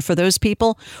is, and for those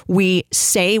people, we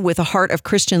say with a heart of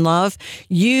Christian love,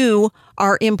 you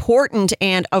are important,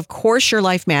 and of course your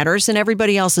life matters, and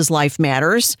everybody else's life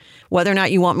matters. Whether or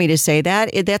not you want me to say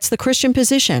that, that's the Christian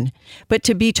position. But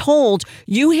to be told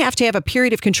you have to have a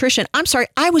period of contrition, I'm sorry,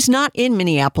 I was not in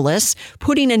Minneapolis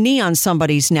putting a knee on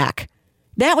somebody's neck.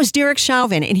 That was Derek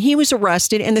Chauvin, and he was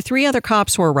arrested, and the 3 other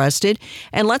cops were arrested.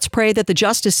 And let's pray that the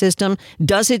justice system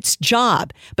does its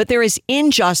job. But there is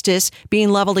injustice being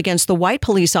leveled against the white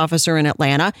police officer in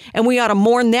Atlanta, and we ought to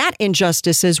mourn that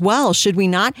injustice as well, should we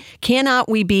not? Cannot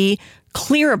we be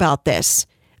clear about this,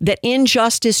 that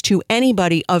injustice to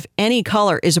anybody of any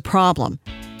color is a problem?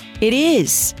 It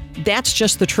is. That's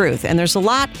just the truth. And there's a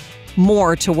lot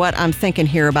more to what I'm thinking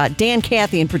here about Dan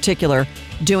Cathy in particular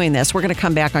doing this. We're going to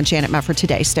come back on Janet Mefford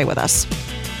today. Stay with us.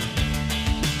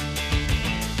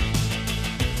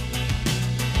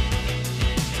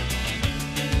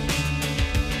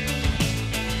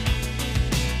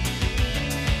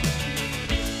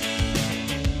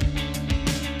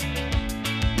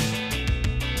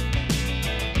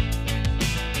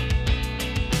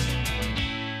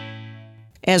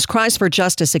 As cries for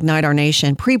justice ignite our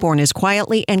nation, Preborn is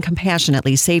quietly and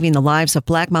compassionately saving the lives of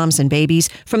Black moms and babies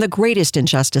from the greatest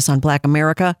injustice on Black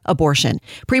America, abortion.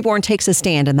 Preborn takes a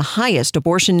stand in the highest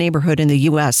abortion neighborhood in the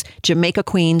U.S., Jamaica,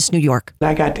 Queens, New York.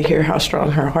 I got to hear how strong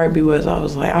her heartbeat was. I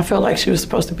was like, I felt like she was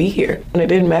supposed to be here. And it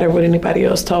didn't matter what anybody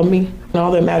else told me. And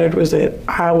all that mattered was that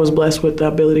I was blessed with the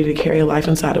ability to carry a life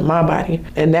inside of my body.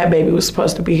 And that baby was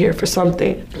supposed to be here for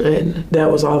something. And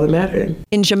that was all that mattered.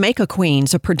 In Jamaica,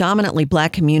 Queens, a predominantly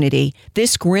Black community,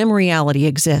 this grim reality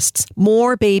exists.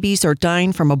 More babies are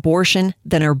dying from abortion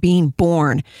than are being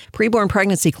born. Preborn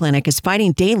Pregnancy Clinic is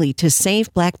fighting daily to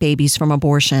save Black babies from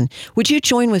abortion. Would you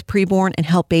join with Preborn and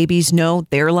help babies know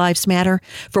their lives matter?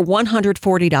 For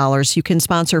 $140, you can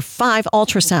sponsor 5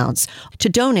 ultrasounds. To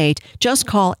donate, just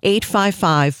call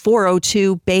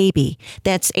 855-402-BABY.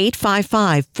 That's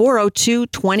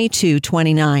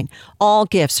 855-402-2229. All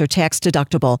gifts are tax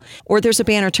deductible, or there's a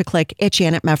banner to click at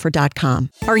janetmefford.com.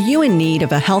 Are you in need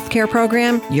of a healthcare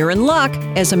program? You're in luck.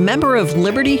 As a member of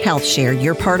Liberty Health Share,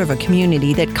 you're part of a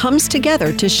community that comes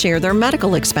together to share their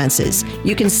medical expenses.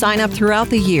 You can sign up throughout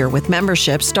the year with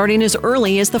membership starting as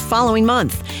early as the following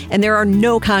month, and there are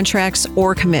no contracts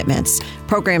or commitments.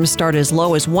 Programs start as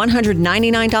low as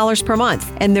 $199 per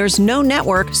month, and there's no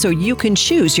network, so you can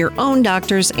choose your own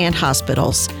doctors and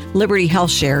hospitals. Liberty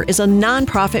Health Share is a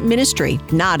nonprofit ministry,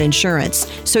 not insurance,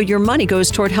 so your money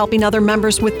goes toward helping other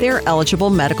members with their eligible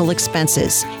medical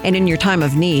expenses. And in your time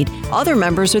of need, other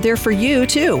members are there for you,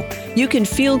 too. You can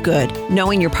feel good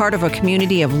knowing you're part of a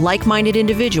community of like-minded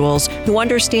individuals who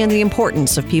understand the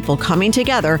importance of people coming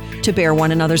together to bear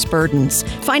one another's burdens.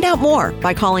 Find out more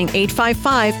by calling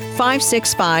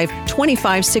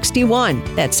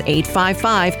 855-565-2561. That's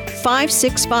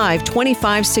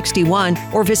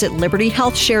 855-565-2561, or visit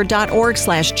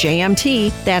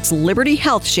libertyhealthshare.org/JMT. That's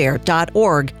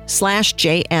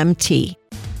libertyhealthshare.org/JMT.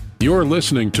 You're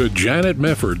listening to Janet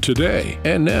Mefford today.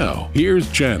 And now, here's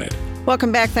Janet.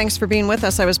 Welcome back. Thanks for being with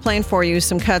us. I was playing for you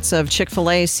some cuts of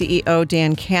Chick-fil-A CEO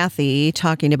Dan Cathy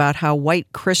talking about how white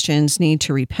Christians need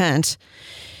to repent.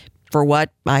 For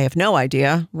what? I have no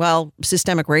idea. Well,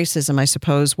 systemic racism, I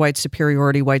suppose, white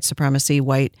superiority, white supremacy,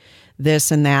 white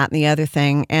this and that and the other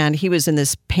thing. And he was in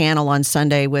this panel on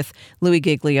Sunday with Louis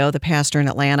Giglio, the pastor in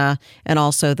Atlanta, and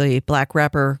also the Black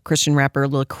rapper, Christian rapper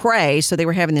Lecrae. So they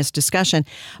were having this discussion.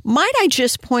 Might I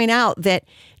just point out that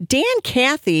Dan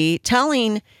Cathy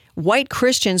telling white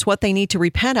Christians what they need to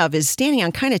repent of is standing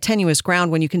on kind of tenuous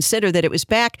ground when you consider that it was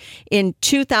back in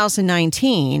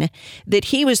 2019 that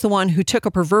he was the one who took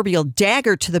a proverbial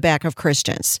dagger to the back of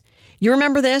Christians. You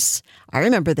remember this? I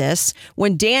remember this.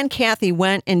 When Dan Cathy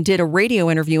went and did a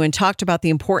radio interview and talked about the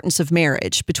importance of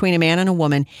marriage between a man and a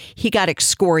woman, he got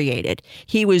excoriated.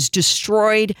 He was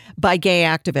destroyed by gay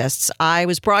activists. I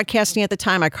was broadcasting at the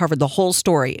time. I covered the whole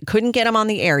story. Couldn't get him on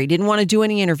the air. He didn't want to do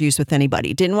any interviews with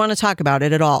anybody. Didn't want to talk about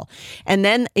it at all. And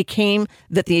then it came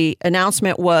that the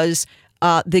announcement was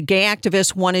the gay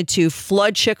activists wanted to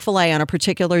flood Chick-fil-A on a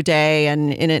particular day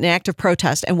and in an act of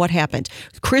protest. And what happened?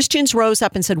 Christians rose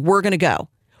up and said, we're going to go.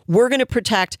 We're going to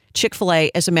protect Chick-fil-A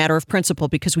as a matter of principle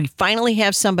because we finally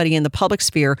have somebody in the public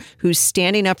sphere who's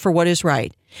standing up for what is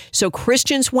right. So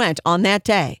Christians went on that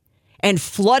day and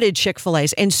flooded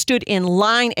Chick-fil-A's and stood in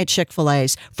line at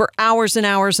Chick-fil-A's for hours and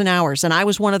hours and hours. And I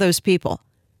was one of those people.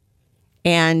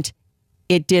 And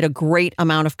it did a great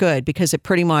amount of good because it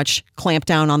pretty much clamped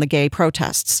down on the gay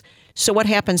protests. So what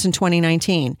happens in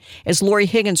 2019? As Lori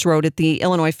Higgins wrote at the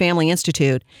Illinois Family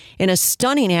Institute, in a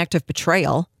stunning act of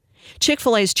betrayal,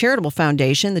 Chick-fil-A's charitable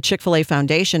foundation, the Chick-fil-A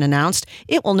Foundation, announced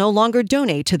it will no longer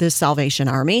donate to the Salvation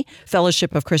Army,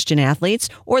 Fellowship of Christian Athletes,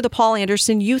 or the Paul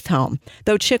Anderson Youth Home.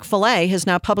 Though Chick-fil-A has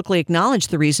not publicly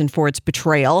acknowledged the reason for its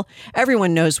betrayal,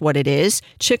 everyone knows what it is.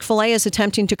 Chick-fil-A is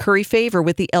attempting to curry favor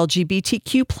with the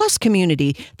LGBTQ plus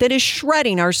community that is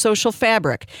shredding our social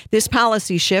fabric. This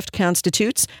policy shift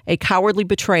constitutes a cowardly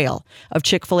betrayal of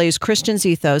Chick-fil-A's Christian's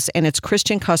ethos and its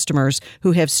Christian customers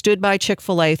who have stood by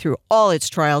Chick-fil-A through all its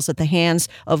trials at the hands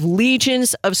of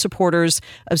legions of supporters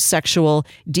of sexual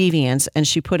deviance. And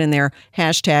she put in there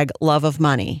hashtag love of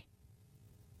money.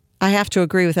 I have to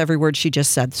agree with every word she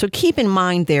just said. So keep in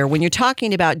mind there, when you're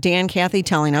talking about Dan Cathy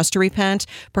telling us to repent,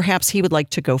 perhaps he would like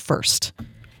to go first.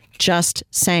 Just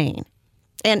saying.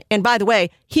 And by the way,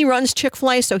 he runs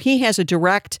Chick-fil-A, so he has a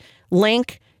direct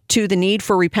link to the need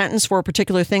for repentance for a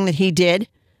particular thing that he did,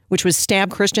 which was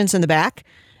stab Christians in the back.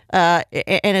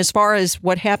 And as far as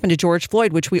what happened to George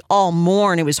Floyd, which we all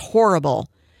mourn, it was horrible.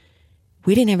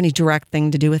 We didn't have any direct thing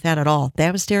to do with that at all.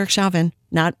 That was Derek Chauvin,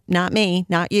 not me,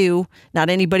 not you, not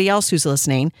anybody else who's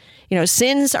listening. You know,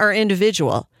 sins are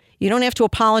individual. You don't have to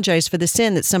apologize for the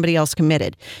sin that somebody else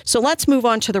committed. So let's move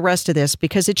on to the rest of this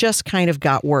because it just kind of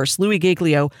got worse. Louis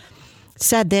Giglio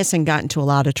said this and got into a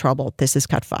lot of trouble. This is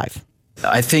Cut 5.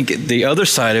 I think the other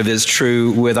side of it is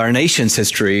true with our nation's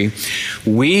history.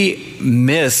 We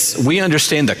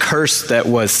understand the curse that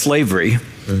was slavery,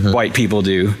 white people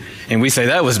do, and we say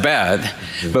that was bad,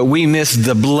 but we miss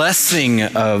the blessing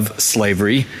of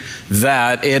slavery,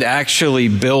 that it actually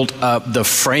built up the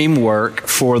framework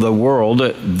for the world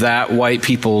that white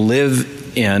people live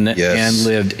in and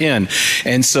lived in.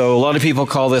 And so a lot of people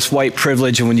call this white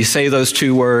privilege, and when you say those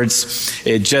two words,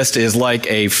 it just is like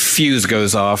a fuse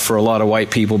goes off for a lot of white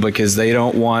people because they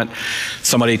don't want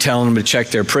somebody telling them to check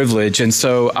their privilege. And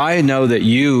so I know that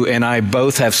you and I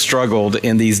both have struggled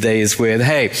in these days with,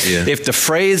 hey, if the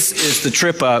phrase is the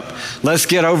trip up, let's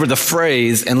get over the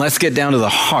phrase and let's get down to the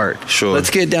heart. Sure.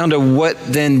 Let's get down to what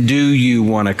then do you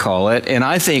want to call it? And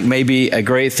I think maybe a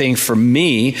great thing for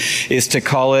me is to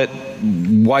call it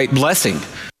white blessing.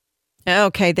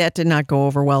 Okay, that did not go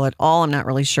over well at all. I'm not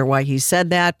really sure why he said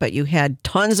that, but you had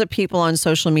tons of people on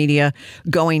social media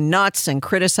going nuts and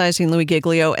criticizing Louis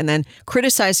Giglio and then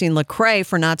criticizing Lecrae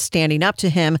for not standing up to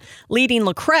him, leading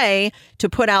Lecrae to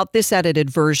put out this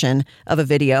edited version of a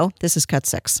video. This is Cut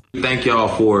 6. Thank y'all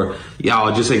for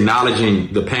y'all just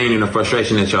acknowledging the pain and the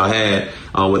frustration that y'all had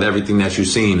with everything that you've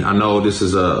seen. I know this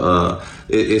is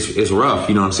it's rough,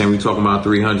 you know what I'm saying? We're talking about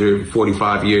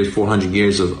 345 years, 400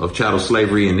 years of chattel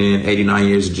slavery, and then 89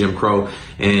 years of Jim Crow,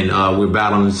 and we're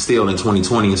battling still in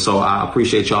 2020. And so I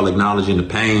appreciate y'all acknowledging the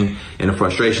pain and the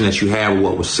frustration that you had with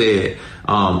what was said.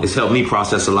 It's helped me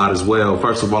process a lot as well.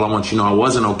 First of all, I want you to know I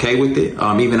wasn't okay with it.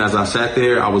 Even as I sat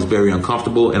there, I was very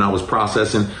uncomfortable, and I was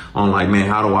processing on like, man,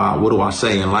 what do I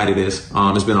say in light of this?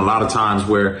 There's been a lot of times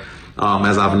where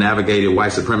as I've navigated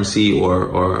white supremacy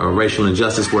or racial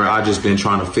injustice, where I've just been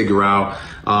trying to figure out,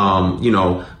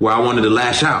 where I wanted to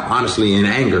lash out, honestly, in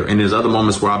anger. And there's other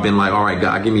moments where I've been like, all right,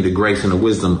 God, give me the grace and the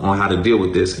wisdom on how to deal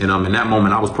with this. And in that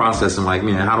moment, I was processing like,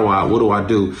 man, what do I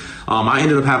do? I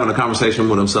ended up having a conversation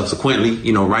with him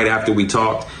subsequently, right after we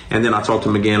talked. And then I talked to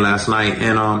him again last night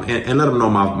and let him know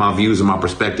my views and my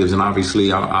perspectives. And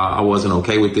obviously I wasn't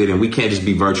okay with it. And we can't just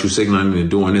be virtue signaling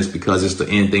and doing this because it's the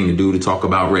end thing to do, to talk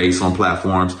about race on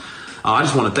platforms. I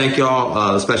just want to thank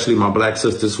y'all, especially my black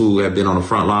sisters who have been on the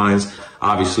front lines.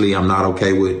 Obviously, I'm not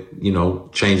okay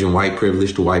with, changing white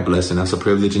privilege to white blessing. That's a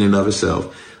privilege in and of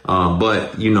itself.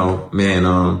 But, we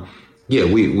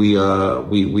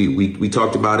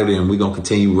talked about it, and we're going to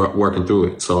continue working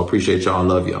through it. So I appreciate y'all and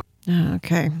love y'all.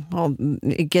 Okay. Well,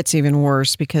 it gets even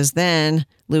worse because then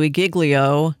Louis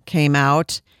Giglio came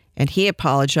out and he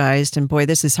apologized. And boy,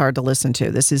 this is hard to listen to.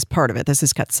 This is part of it. This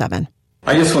is Cut 7.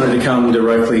 I just wanted to come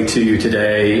directly to you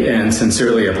today and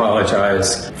sincerely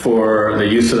apologize for the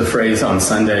use of the phrase on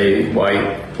Sunday,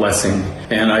 white blessing.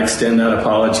 And I extend that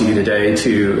apology today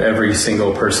to every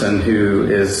single person who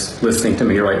is listening to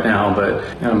me right now.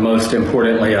 But most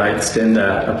importantly, I extend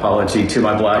that apology to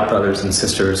my black brothers and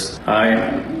sisters.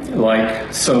 I,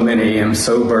 like so many, am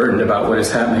so burdened about what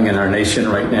is happening in our nation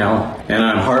right now. And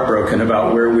I'm heartbroken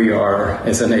about where we are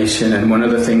as a nation. And one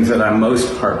of the things that I'm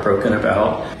most heartbroken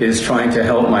about is trying to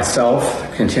help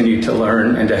myself continue to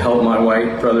learn and to help my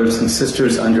white brothers and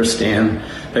sisters understand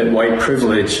that white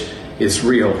privilege is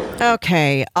real.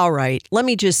 Okay, all right. Let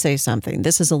me just say something.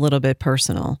 This is a little bit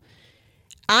personal.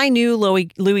 I knew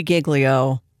Louis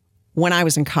Giglio when I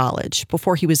was in college,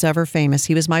 before he was ever famous.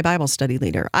 He was my Bible study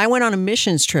leader. I went on a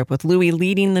missions trip with Louis,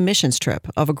 leading the missions trip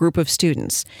of a group of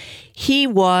students. He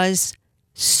was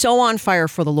so on fire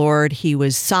for the Lord. He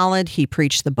was solid. He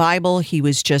preached the Bible. He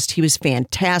was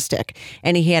fantastic.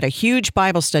 And he had a huge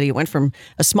Bible study. It went from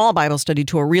a small Bible study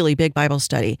to a really big Bible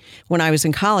study when I was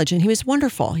in college. And he was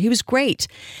wonderful. He was great.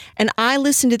 And I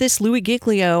listened to this Louis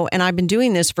Giglio, and I've been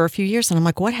doing this for a few years. And I'm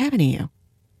like, what happened to you?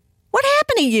 What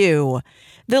happened to you?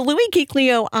 The Louis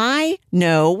Giglio I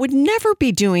know would never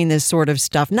be doing this sort of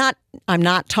stuff. I'm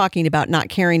not talking about not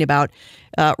caring about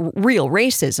real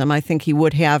racism. I think he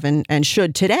would have and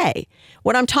should today.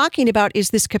 What I'm talking about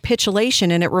is this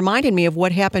capitulation, and it reminded me of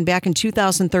what happened back in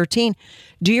 2013.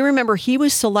 Do you remember he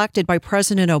was selected by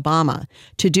President Obama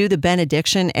to do the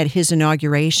benediction at his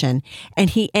inauguration, and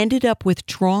he ended up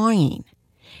withdrawing?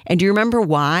 And do you remember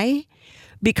why?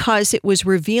 Because it was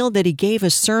revealed that he gave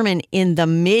a sermon in the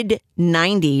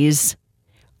mid-90s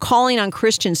calling on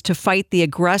Christians to fight the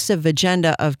aggressive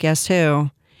agenda of, guess who?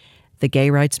 The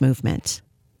gay rights movement.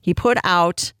 He put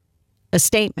out a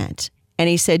statement, And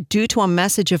he said, due to a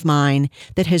message of mine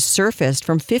that has surfaced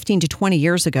from 15 to 20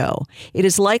 years ago, it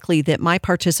is likely that my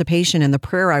participation in the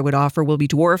prayer I would offer will be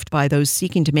dwarfed by those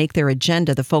seeking to make their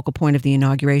agenda the focal point of the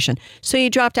inauguration. So he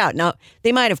dropped out. Now,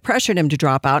 they might have pressured him to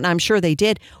drop out, and I'm sure they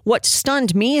did. What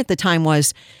stunned me at the time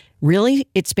was, really?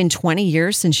 It's been 20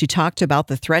 years since you talked about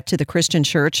the threat to the Christian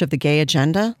church of the gay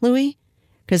agenda, Louis?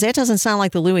 Because that doesn't sound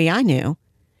like the Louis I knew.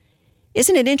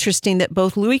 Isn't it interesting that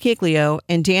both Louis Giglio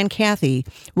and Dan Cathy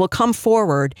will come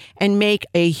forward and make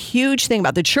a huge thing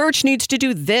about the church needs to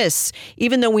do this,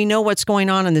 even though we know what's going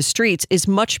on in the streets is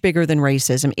much bigger than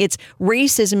racism. It's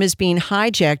racism is being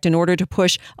hijacked in order to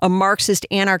push a Marxist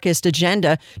anarchist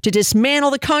agenda to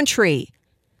dismantle the country.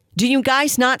 Do you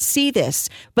guys not see this?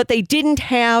 But they didn't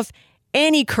have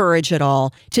any courage at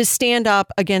all to stand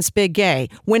up against Big Gay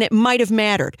when it might have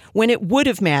mattered, when it would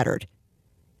have mattered.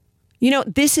 You know,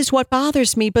 this is what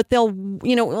bothers me, but they'll,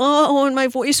 and my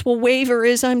voice will waver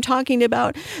as I'm talking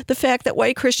about the fact that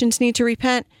white Christians need to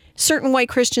repent. Certain white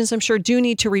Christians, I'm sure, do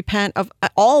need to repent.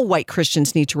 All white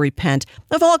Christians need to repent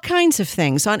of all kinds of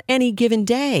things on any given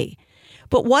day.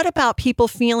 But what about people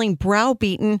feeling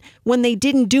browbeaten when they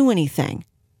didn't do anything?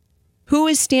 Who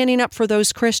is standing up for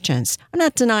those Christians? I'm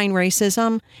not denying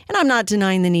racism, and I'm not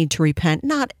denying the need to repent,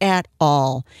 not at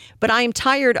all. But I am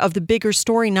tired of the bigger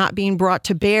story not being brought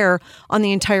to bear on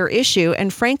the entire issue,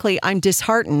 and frankly, I'm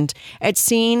disheartened at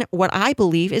seeing what I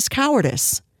believe is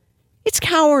cowardice. It's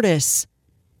cowardice.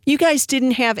 You guys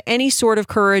didn't have any sort of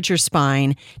courage or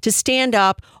spine to stand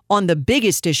up on the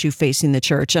biggest issue facing the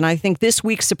church, and I think this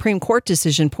week's Supreme Court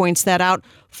decision points that out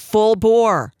full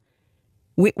bore.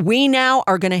 We now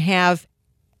are going to have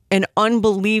an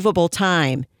unbelievable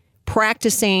time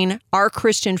practicing our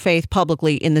Christian faith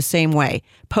publicly in the same way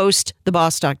post the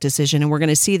Bostock decision. And we're going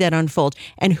to see that unfold.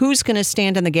 And who's going to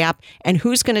stand in the gap and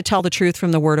who's going to tell the truth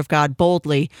from the Word of God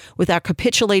boldly without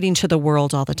capitulating to the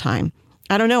world all the time?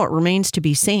 I don't know. It remains to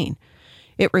be seen.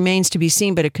 It remains to be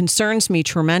seen, but it concerns me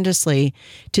tremendously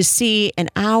to see an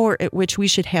hour at which we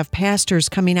should have pastors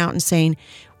coming out and saying,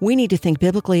 we need to think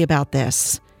biblically about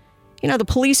this. You know, the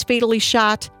police fatally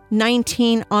shot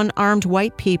 19 unarmed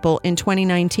white people in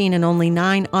 2019 and only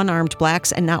 9 unarmed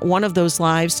blacks, and not one of those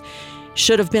lives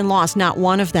should have been lost, not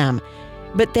one of them.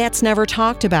 But that's never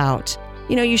talked about.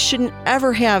 You know, you shouldn't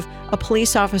ever have a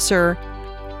police officer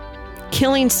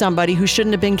killing somebody who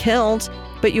shouldn't have been killed,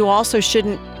 but you also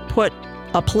shouldn't put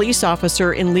a police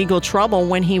officer in legal trouble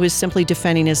when he was simply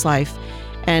defending his life.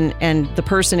 And the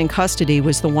person in custody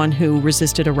was the one who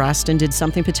resisted arrest and did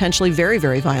something potentially very,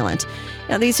 very violent.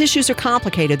 Now, these issues are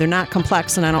complicated. They're not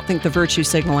complex, and I don't think the virtue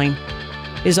signaling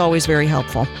is always very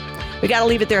helpful. We got to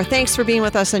leave it there. Thanks for being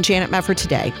with us on Janet Mefford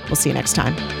today. We'll see you next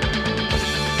time.